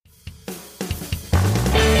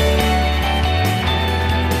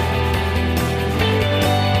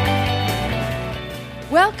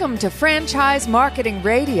Welcome to Franchise Marketing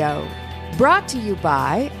Radio, brought to you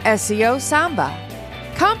by SEO Samba.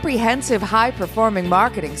 Comprehensive high-performing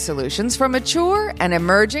marketing solutions for mature and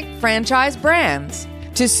emerging franchise brands.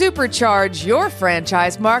 To supercharge your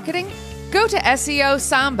franchise marketing, go to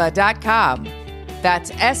SEOSamba.com. That's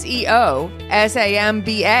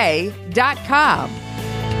SEOSAMBA.com.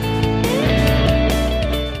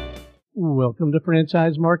 Welcome to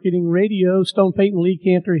Franchise Marketing Radio. Stone Payton Lee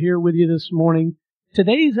Cantor here with you this morning.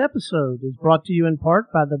 Today's episode is brought to you in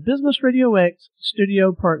part by the Business Radio X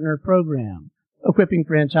Studio Partner Program, equipping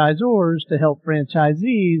franchisors to help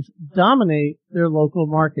franchisees dominate their local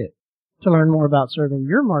market. To learn more about serving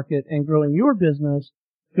your market and growing your business,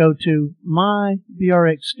 go to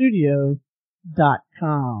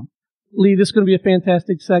mybrxstudio.com. Lee, this is going to be a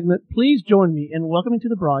fantastic segment. Please join me in welcoming to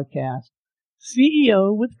the broadcast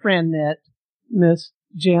CEO with FranNet, Miss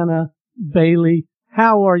Jana Bailey.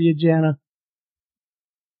 How are you, Jana?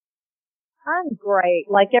 I'm great.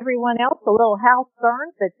 Like everyone else, a little house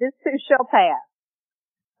burned, but this too shall pass.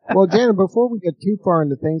 Well, Jana, before we get too far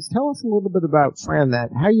into things, tell us a little bit about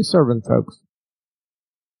FranNet. How are you serving folks?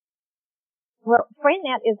 Well,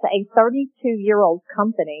 FranNet is a 32-year-old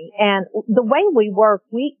company, and the way we work,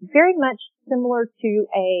 we very much similar to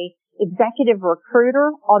a executive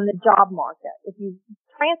recruiter on the job market. If you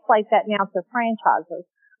translate that now to franchises,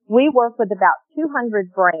 we work with about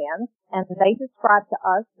 200 brands, and they describe to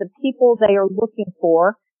us the people they are looking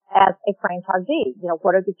for as a franchisee. You know,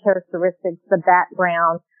 what are the characteristics, the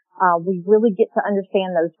background? We really get to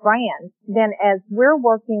understand those brands. Then as we're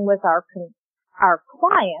working with our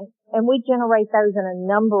clients, and we generate those in a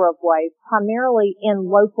number of ways, primarily in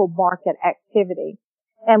local market activity.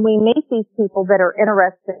 And we meet these people that are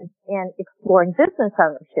interested in exploring business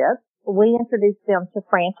ownership. We introduce them to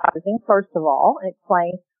franchising, first of all, and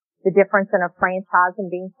explain the difference in a franchise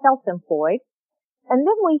and being self-employed. And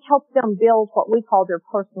then we help them build what we call their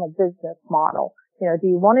personal business model. You know, do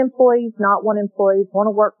you want employees, not want employees, want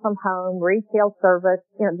to work from home, retail service?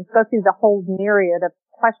 You know, just go through the whole myriad of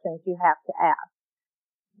questions you have to ask.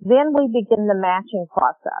 Then we begin the matching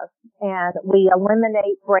process, and we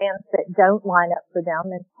eliminate brands that don't line up for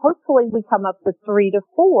them, and hopefully we come up with 3 to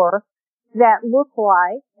 4 that look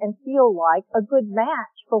like and feel like a good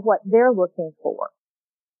match for what they're looking for.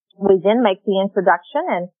 We then make the introduction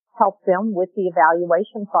and help them with the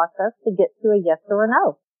evaluation process to get to a yes or a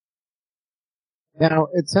no. Now,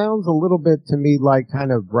 it sounds a little bit to me like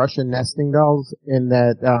kind of Russian nesting dolls in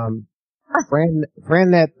that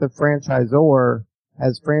FranNet, the franchisor,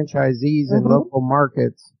 has franchisees in local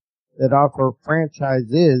markets that offer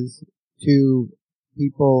franchises to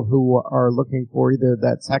people who are looking for either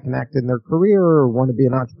that second act in their career or want to be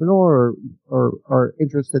an entrepreneur or are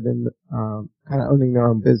interested in kind of owning their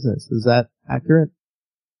own business. Is that accurate?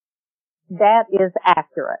 That is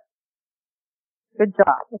accurate. Good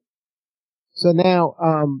job. So now,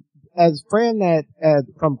 as FranNet,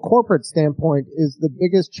 from corporate standpoint, is the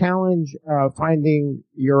biggest challenge finding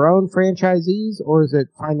your own franchisees, or is it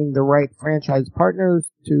finding the right franchise partners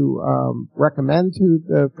to recommend to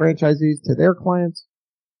the franchisees to their clients?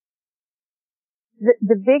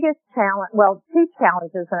 The biggest challenge, well, 2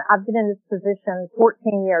 challenges, and I've been in this position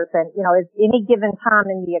 14 years, and, you know, at any given time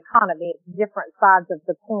in the economy, it's different sides of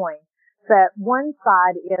the coin. But one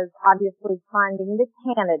side is obviously finding the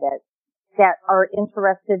candidates that are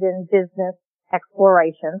interested in business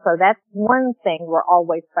exploration. So that's one thing we're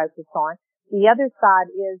always focused on. The other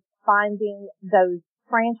side is finding those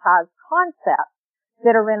franchise concepts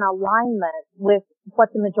that are in alignment with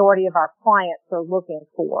what the majority of our clients are looking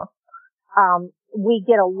for. We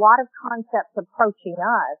get a lot of concepts approaching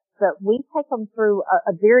us, but we take them through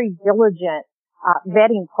a very diligent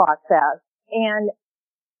vetting process, and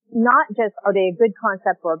not just are they a good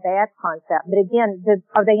concept or a bad concept, but again,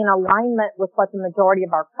 are they in alignment with what the majority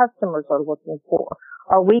of our customers are looking for?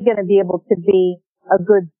 Are we going to be able to be a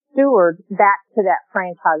good steward back to that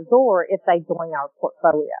franchisor if they join our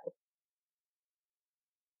portfolio?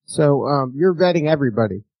 So you're vetting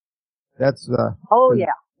everybody. That's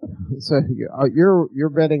yeah. So you're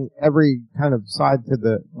vetting every kind of side to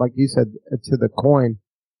the, like you said, to the coin.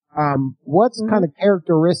 What's kind of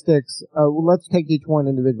characteristics, let's take each one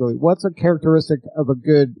individually. What's a characteristic of a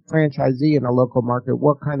good franchisee in a local market?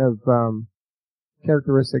 What kind of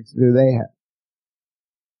characteristics do they have?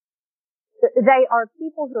 They are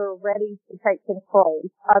people who are ready to take control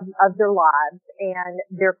of their lives and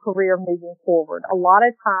their career moving forward. A lot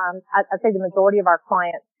of times, I'd say the majority of our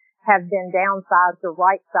clients have been downsized or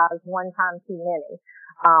right-sized one time too many.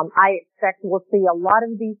 I expect we'll see a lot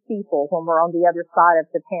of these people when we're on the other side of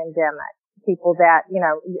the pandemic. People that, you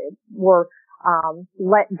know, were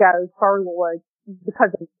let go, furloughed,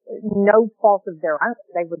 because of no fault of their own,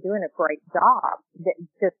 they were doing a great job. That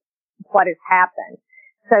just what has happened.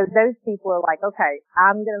 So those people are like, okay,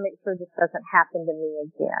 I'm going to make sure this doesn't happen to me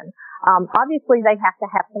again. Obviously they have to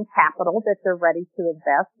have some capital that they're ready to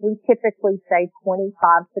invest. We typically say 25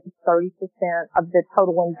 to 30% of the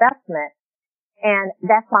total investment. And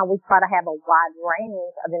that's why we try to have a wide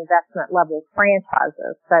range of investment level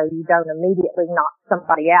franchises. So you don't immediately knock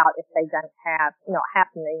somebody out if they don't have,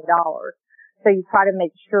 $500,000. So you try to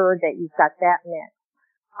make sure that you've got that mix.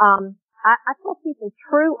 I tell people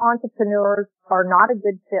true entrepreneurs are not a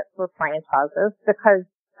good fit for franchises because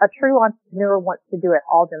a true entrepreneur wants to do it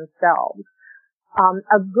all themselves.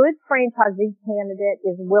 A good franchisee candidate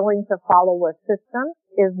is willing to follow a system,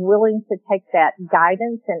 is willing to take that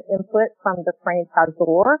guidance and input from the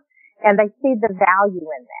franchisor, and they see the value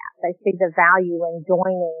in that. They see the value in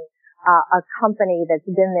joining a company that's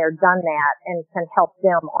been there, done that, and can help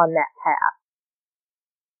them on that path.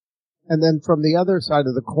 And then from the other side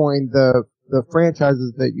of the coin, the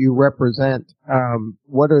franchises that you represent,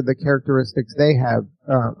 what are the characteristics they have?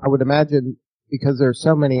 I would imagine because there's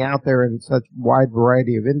so many out there in such wide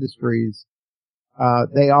variety of industries,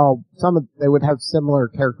 they would have similar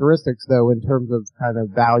characteristics though in terms of kind of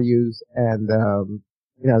values and,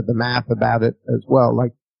 the math about it as well.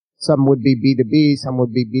 Like some would be B2B, some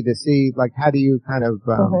would be B2C. Like how do you kind of,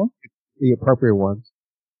 the appropriate ones?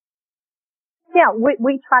 Yeah,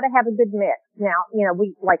 we try to have a good mix. Now,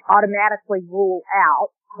 we automatically rule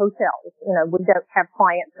out hotels. We don't have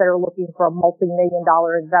clients that are looking for a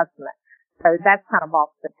multi-million-dollar investment. So that's kind of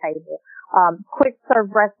off the table. Quick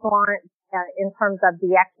serve restaurants, in terms of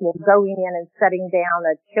the actual going in and setting down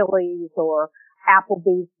a Chili's or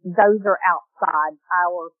Applebee's, those are outside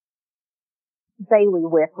our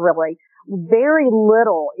bailiwick, really. Very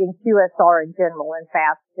little in QSR in general and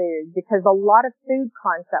fast food because a lot of food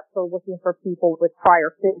concepts are looking for people with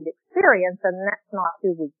prior food experience and that's not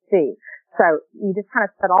who we see. So you just kind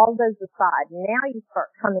of set all those aside. Now you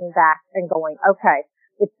start coming back and going, okay,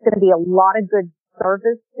 it's going to be a lot of good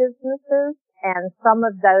service businesses and some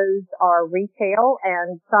of those are retail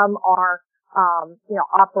and some are,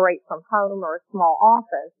 operate from home or a small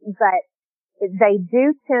office, but they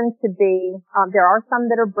do tend to be, there are some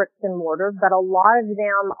that are bricks and mortar, but a lot of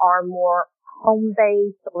them are more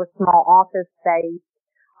home-based or small office-based,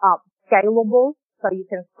 scalable. So you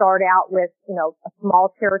can start out with, a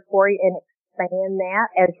small territory and expand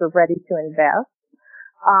that as you're ready to invest.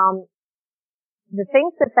 The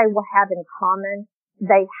things that they will have in common,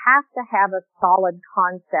 they have to have a solid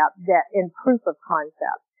concept in proof of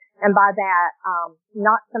concept. And by that,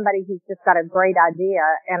 not somebody who's just got a great idea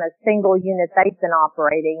and a single unit they've been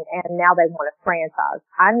operating and now they want to franchise.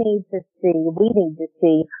 We need to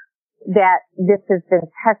see that this has been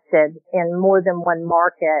tested in more than one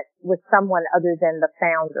market with someone other than the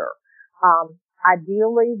founder.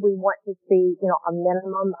 Ideally, we want to see, a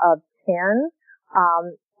minimum of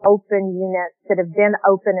 10, open units that have been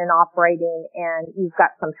open and operating and you've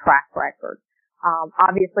got some track record.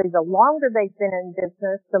 Obviously, the longer they've been in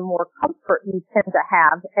business, the more comfort you tend to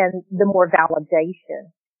have and the more validation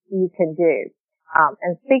you can do.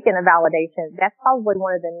 And speaking of validation, that's probably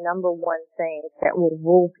one of the number one things that will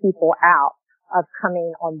rule people out of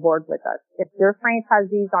coming on board with us. If their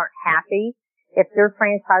franchisees aren't happy, if their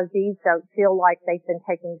franchisees don't feel like they've been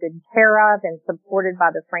taken good care of and supported by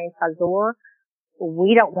the franchisor,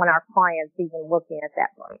 we don't want our clients even looking at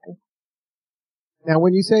that brand. Now,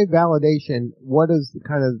 when you say validation,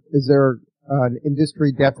 is there an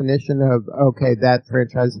industry definition of, okay, that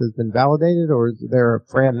franchise has been validated, or is there a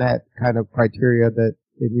FranNet kind of criteria that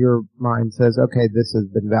in your mind says, okay, this has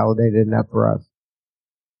been validated enough for us?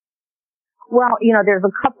 Well, there's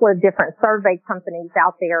a couple of different survey companies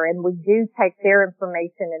out there and we do take their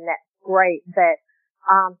information and that's great, but,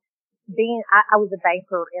 I was a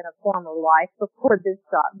banker in a former life before this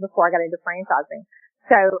job, before I got into franchising.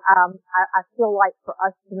 So, I feel like for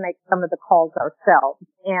us to make some of the calls ourselves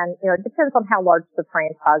and, it depends on how large the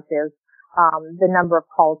franchise is, the number of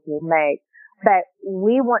calls we'll make, but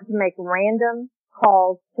we want to make random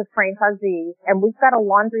calls to franchisees and we've got a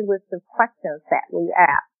laundry list of questions that we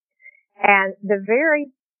ask. And the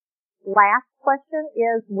very last question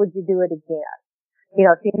is, would you do it again?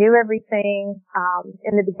 If you knew everything,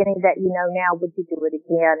 in the beginning that you know now, would you do it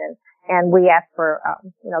again? And we ask for,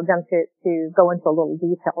 them to go into a little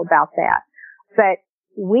detail about that. But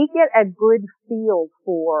we get a good feel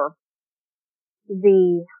for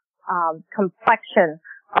the, complexion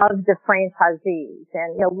of the franchisees.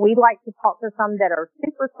 And, we like to talk to some that are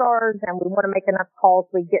superstars and we want to make enough calls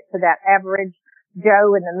we get to that average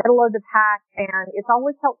Joe in the middle of the pack. And it's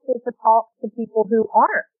always helpful to talk to people who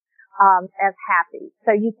aren't as happy.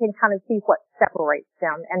 So you can kind of see what separates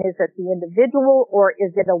them. And is it the individual or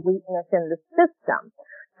is it a weakness in the system?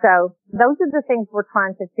 So those are the things we're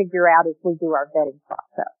trying to figure out as we do our vetting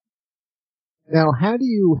process. Now, how do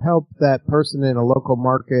you help that person in a local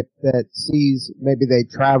market that sees, maybe they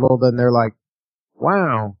traveled and they're like,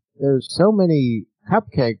 wow, there's so many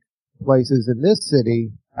cupcake places in this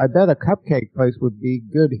city. I bet a cupcake place would be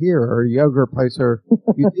good here, or a yogurt place, or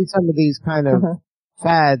you see some of these kind of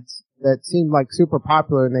fads that seem like super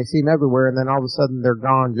popular and they seem everywhere, and then all of a sudden they're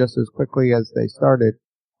gone just as quickly as they started.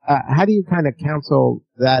 How do you kind of counsel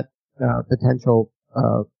that potential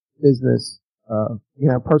business,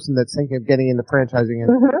 person that's thinking of getting into franchising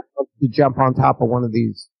and to jump on top of one of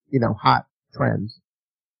these, hot trends?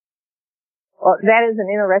 Well, that is an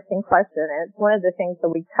interesting question, and it's one of the things that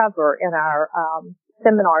we cover in our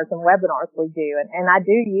seminars and webinars we do. And I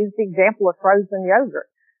do use the example of frozen yogurt.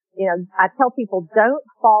 I tell people, don't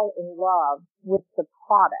fall in love with the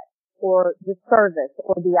product or the service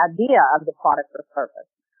or the idea of the product or service.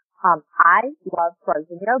 I love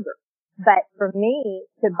frozen yogurt, but for me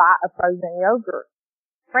to buy a frozen yogurt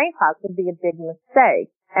franchise would be a big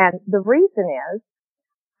mistake. And the reason is,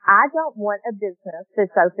 I don't want a business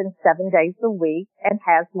that's open 7 days a week and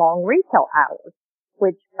has long retail hours,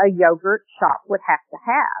 which a yogurt shop would have to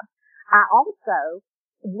have. I also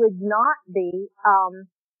would not be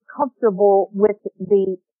comfortable with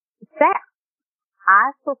the staff.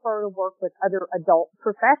 I prefer to work with other adult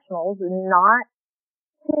professionals and not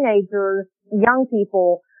teenagers, young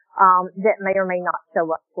people that may or may not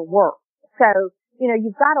show up for work. So,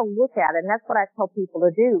 you've got to look at it, and that's what I tell people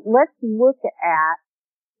to do. Let's look at,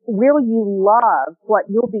 will you love what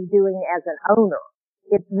you'll be doing as an owner?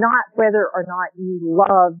 It's not whether or not you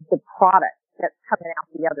love the product that's coming out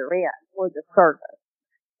the other end or the service.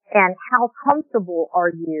 And how comfortable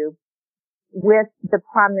are you with the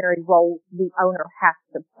primary role the owner has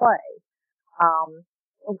to play?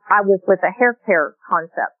 I was with a hair care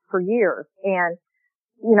concept for years, and,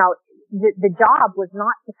 the job was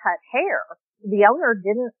not to cut hair. The owner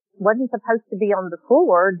wasn't supposed to be on the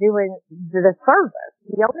floor doing the service.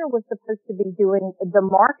 The owner was supposed to be doing the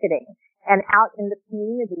marketing and out in the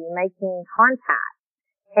community making contact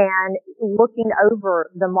and looking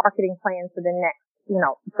over the marketing plan for the next,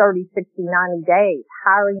 30, 60, 90 days,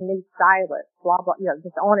 hiring new stylists, blah, blah,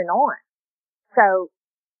 just on and on. So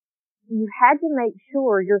you had to make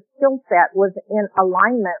sure your skill set was in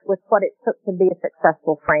alignment with what it took to be a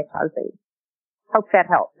successful franchisee. Hope that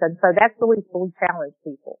helps. And so that's really what we challenge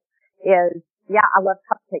people is, yeah, I love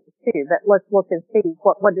cupcakes too, but let's look and see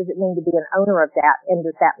what does it mean to be an owner of that, and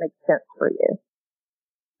does that make sense for you?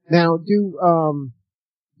 Now,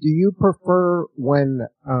 do you prefer when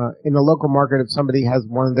in a local market, if somebody has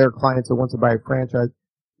one of their clients that wants to buy a franchise,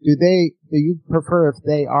 do you prefer if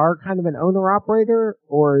they are kind of an owner-operator,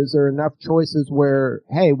 or is there enough choices where,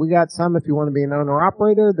 hey, we got some if you want to be an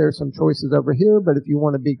owner-operator, there's some choices over here, but if you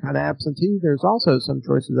want to be kind of absentee, there's also some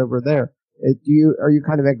choices over there. Are you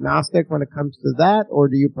kind of agnostic when it comes to that, or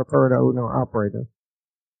do you prefer an owner-operator?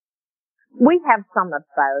 We have some of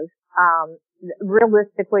both.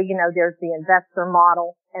 Realistically, there's the investor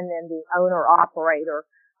model and then the owner-operator.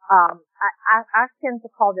 I tend to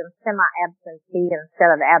call them semi-absentee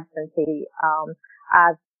instead of absentee.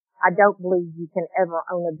 I don't believe you can ever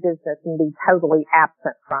own a business and be totally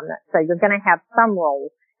absent from it. So you're going to have some roles.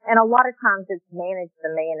 And a lot of times it's manage the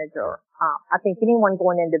manager. I think anyone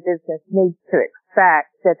going into business needs to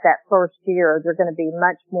expect that first year they're going to be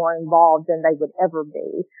much more involved than they would ever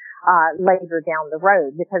be later down the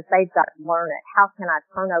road, because they've got to learn it. How can I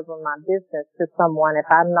turn over my business to someone if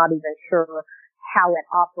I'm not even sure how it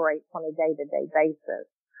operates on a day-to-day basis?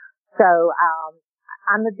 So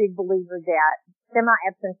I'm a big believer that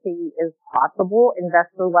semi-absentee is possible,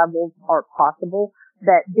 investor levels are possible,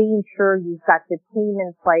 but being sure you've got the team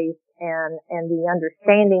in place and the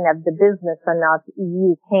understanding of the business enough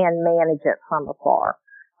you can manage it from afar.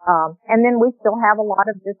 And then we still have a lot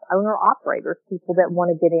of just owner-operators, people that want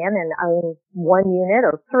to get in and own 1 unit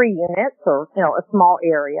or 3 units or, a small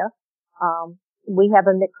area. We have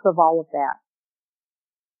a mix of all of that.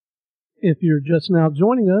 If you're just now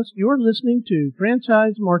joining us, you're listening to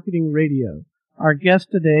Franchise Marketing Radio. Our guest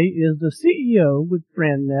today is the CEO with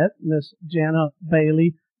FranNet, Miss Jana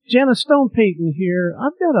Bailey. Jana, Stone Payton here.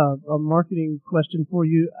 I've got a marketing question for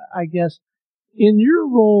you. I guess in your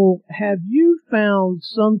role, have you found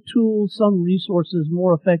some tools, some resources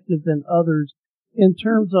more effective than others in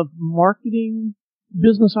terms of marketing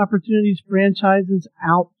business opportunities, franchises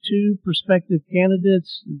out to prospective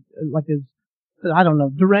candidates, like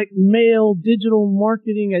direct mail, digital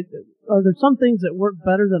marketing? Are there some things that work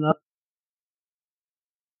better than others?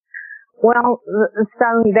 Well, so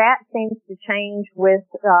that seems to change with,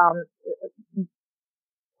 I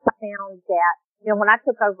found that, when I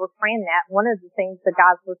took over FranNet, one of the things the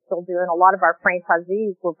guys were still doing, a lot of our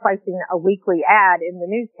franchisees were placing a weekly ad in the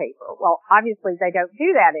newspaper. Well, obviously they don't do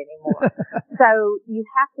that anymore. So you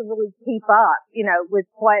have to really keep up, with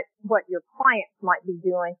what your clients might be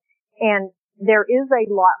doing. And there is a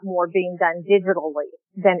lot more being done digitally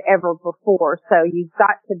than ever before. So you've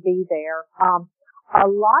got to be there. A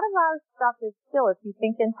lot of our stuff is still, if you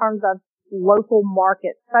think in terms of local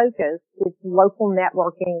market focus, it's local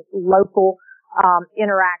networking, local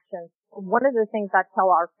interactions. One of the things I tell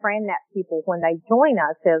our FranNet people when they join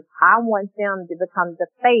us is I want them to become the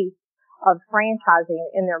face of franchising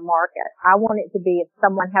in their market. I want it to be if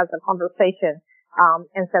someone has a conversation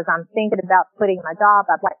and says, I'm thinking about quitting my job,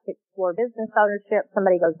 I'd like to explore business ownership.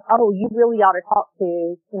 Somebody goes, oh, you really ought to talk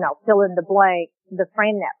to, fill in the blank, the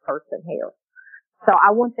FranNet person here. So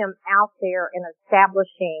I want them out there and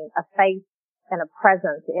establishing a face and a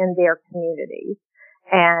presence in their communities.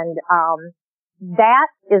 And that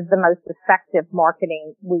is the most effective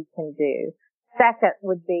marketing we can do. Second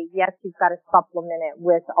would be, yes, you've got to supplement it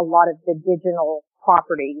with a lot of the digital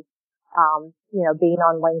properties, being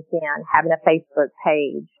on LinkedIn, having a Facebook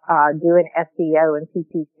page, doing SEO and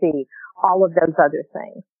PPC, all of those other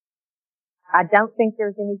things. I don't think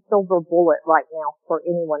there's any silver bullet right now for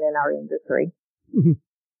anyone in our industry. Mm-hmm.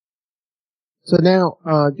 So now,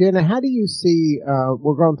 Jana, how do you see,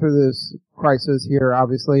 we're going through this crisis here,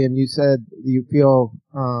 obviously, and you said you feel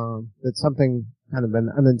that something kind of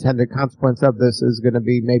an unintended consequence of this is going to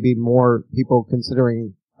be maybe more people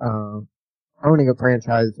considering owning a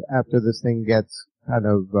franchise after this thing gets kind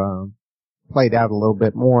of played out a little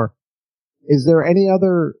bit more. Is there any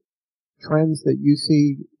other trends that you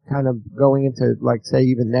see kind of going into, like, say,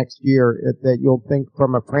 even next year that you'll think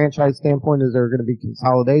from a franchise standpoint? Is there going to be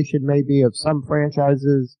consolidation maybe of some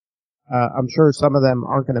franchises? I'm sure some of them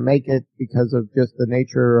aren't going to make it because of just the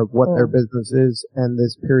nature of what their business is and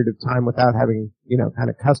this period of time without having, kind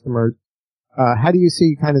of customers. How do you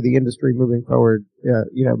see kind of the industry moving forward,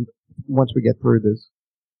 once we get through this?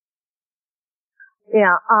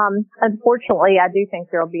 Yeah, unfortunately, I do think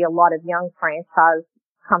there'll be a lot of young franchise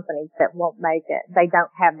companies that won't make it. They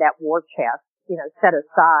don't have that war chest, set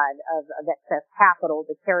aside of excess capital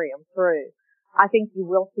to carry them through. I think you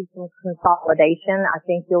will see some consolidation. I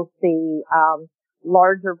think you'll see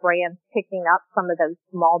larger brands picking up some of those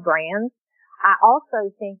small brands. I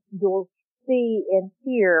also think you'll see and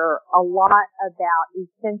hear a lot about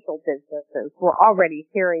essential businesses. We're already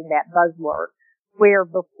hearing that buzzword, where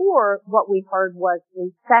before what we heard was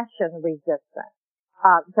recession resistant.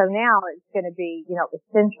 So now it's going to be,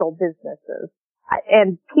 essential businesses.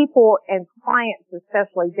 And people and clients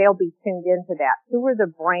especially, they'll be tuned into that. Who are the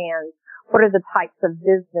brands? What are the types of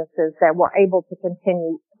businesses that were able to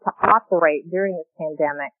continue to operate during this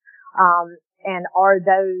pandemic? And are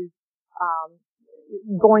those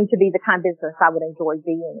going to be the kind of business I would enjoy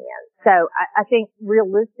being in? So I think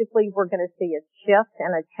realistically we're going to see a shift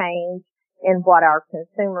and a change in what our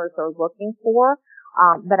consumers are looking for.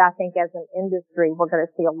 But I think as an industry, we're going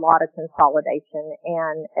to see a lot of consolidation.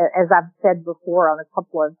 And as I've said before on a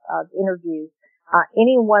couple of interviews,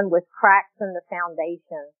 anyone with cracks in the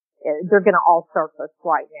foundation, they're going to all surface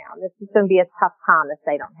right now. This is going to be a tough time if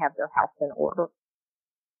they don't have their house in order.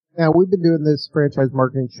 Now, we've been doing this franchise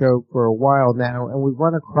marketing show for a while now, and we've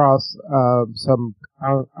run across some,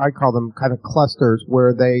 I call them kind of clusters,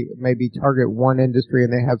 where they maybe target one industry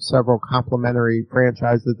and they have several complementary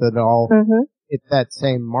franchises that all hit that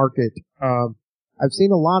same market. I've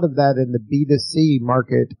seen a lot of that in the B2C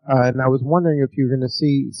market, and I was wondering if you're going to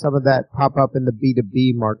see some of that pop up in the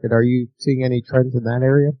B2B market. Are you seeing any trends in that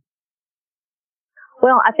area?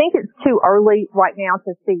 Well, I think it's too early right now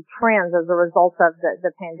to see trends as a result of the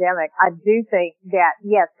pandemic. I do think that,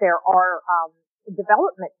 yes, there are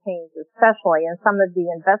development teams, especially, and some of the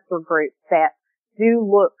investor groups that do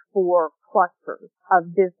look for clusters of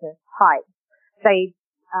business types. They,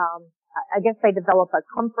 I guess they develop a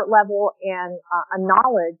comfort level and a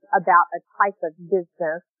knowledge about a type of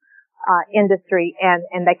business industry,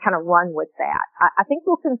 and they kind of run with that. I think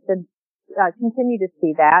we'll continue to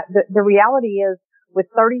see that. The reality is, with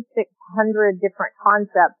 3,600 different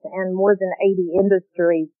concepts and more than 80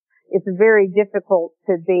 industries, it's very difficult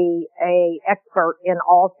to be a expert in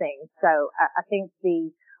all things. So I think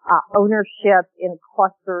the ownership in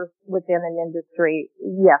clusters within an industry,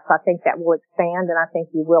 yes, I think that will expand, and I think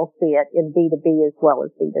you will see it in B2B as well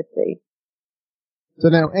as B2C. So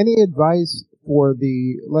now, any advice for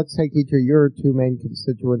let's take each of your two main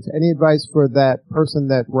constituents, any advice for that person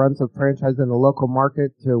that runs a franchise in a local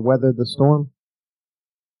market to weather the storm?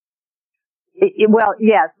 Well,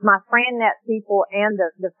 yes, my FranNet people and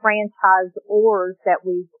the franchisors that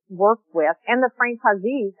we work with and the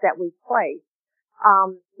franchisees that we place,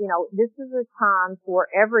 this is a time for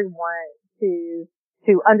everyone to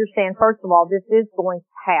understand, first of all, this is going to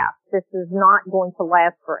pass. This is not going to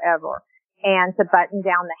last forever. And to button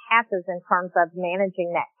down the hatches in terms of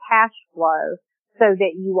managing that cash flow so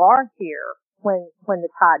that you are here when the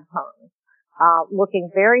tide turns. Looking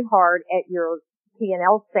very hard at your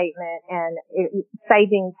P&L statement and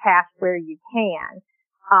saving cash where you can.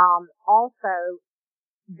 Also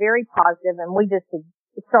very positive, and we just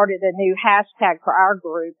started a new hashtag for our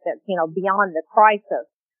group that's, beyond the crisis.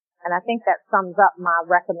 And I think that sums up my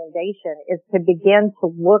recommendation is to begin to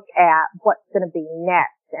look at what's going to be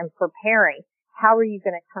next and preparing. How are you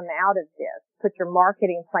going to come out of this? Put your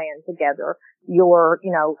marketing plan together. Your,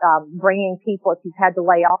 bringing people, if you've had to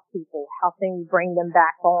lay off people, how can you bring them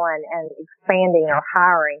back on and expanding or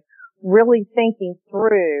hiring? Really thinking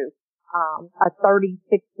through, a 30,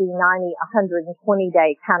 60, 90, 120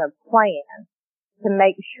 day kind of plan to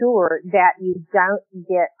make sure that you don't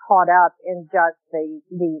get caught up in just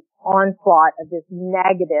the onslaught of this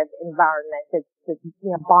negative environment that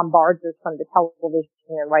bombards us from the television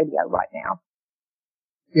and radio right now.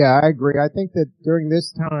 Yeah, I agree. I think that during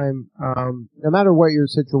this time, no matter what your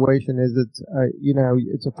situation is, it's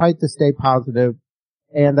a fight to stay positive.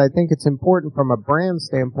 And I think it's important from a brand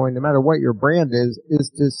standpoint, no matter what your brand is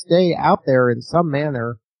to stay out there in some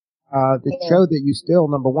manner, to show that you still,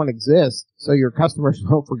 number one, exist, so your customers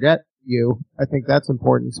don't forget you. I think that's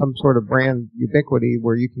important. Some sort of brand ubiquity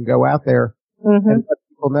where you can go out there and let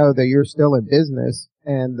people know that you're still in business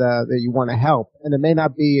and that you want to help. And it may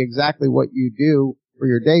not be exactly what you do for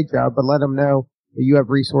your day job, but let them know that you have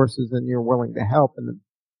resources and you're willing to help, and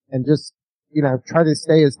just, try to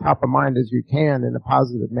stay as top of mind as you can in a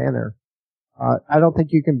positive manner. I don't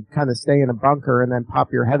think you can kind of stay in a bunker and then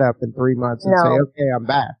pop your head up in 3 months and say, okay, I'm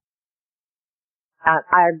back.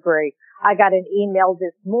 I agree. I got an email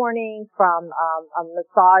this morning from a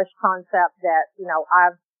massage concept that,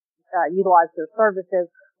 I've utilized their services,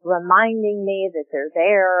 reminding me that they're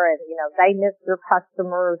there and, they miss their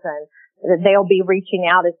customers and that they'll be reaching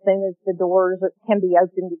out as soon as the doors can be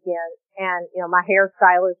opened again. And, my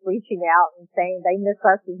hairstylist reaching out and saying they miss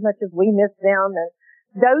us as much as we miss them. And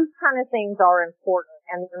those kind of things are important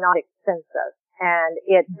and they're not expensive. And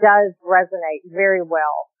it does resonate very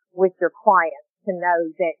well with your clients to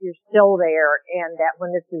know that you're still there and that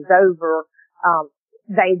when this is over,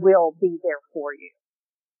 they will be there for you.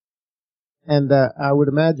 And I would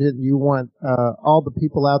imagine you want all the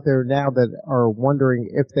people out there now that are wondering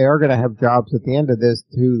if they are going to have jobs at the end of this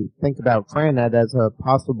to think about FranNet as a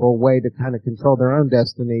possible way to kind of control their own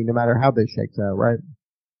destiny no matter how this shakes out, right?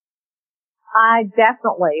 I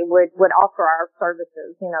definitely would offer our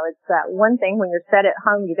services. It's one thing when you're set at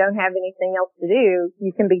home, you don't have anything else to do.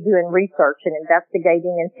 You can be doing research and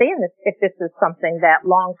investigating and seeing if this is something that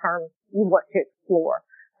long term you want to explore.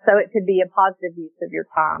 So it could be a positive use of your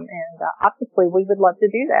time. And obviously we would love to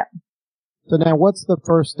do that. So now what's the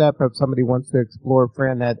first step if somebody wants to explore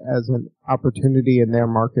FranNet as an opportunity in their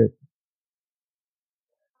market?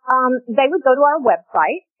 They would go to our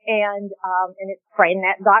website. And it's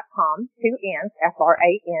frannet.com, 2 N's,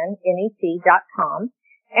 FRANNET.com.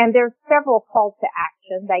 And there's several calls to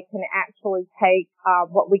action. They can actually take,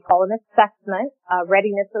 what we call an assessment,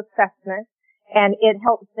 readiness assessment. And it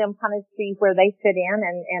helps them kind of see where they fit in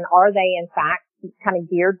and are they in fact kind of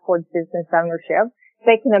geared towards business ownership.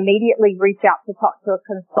 They can immediately reach out to talk to a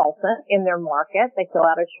consultant in their market. They fill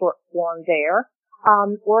out a short form there.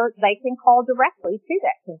 Or they can call directly to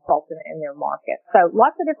that consultant in their market. So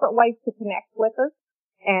lots of different ways to connect with us.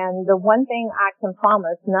 And the one thing I can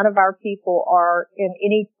promise, none of our people are in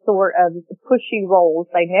any sort of pushy roles.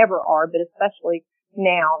 They never are, but especially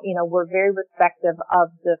now, we're very respectful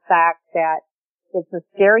of the fact that it's a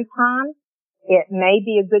scary time. It may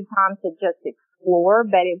be a good time to just explore,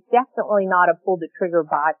 but it's definitely not a pull the trigger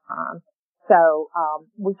buy time. So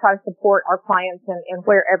we try to support our clients in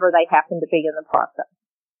wherever they happen to be in the process.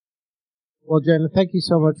 Well, Jenna, thank you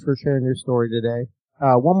so much for sharing your story today.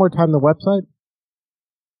 One more time, the website?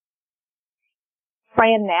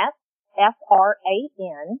 FranNet,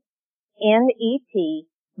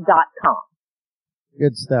 FRANNET.com.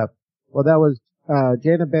 Good stuff. Well, that was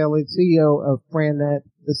Jana Bailey, CEO of FranNet.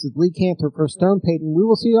 This is Lee Cantor for Stone Payton. We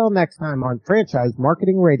will see you all next time on Franchise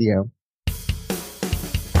Marketing Radio.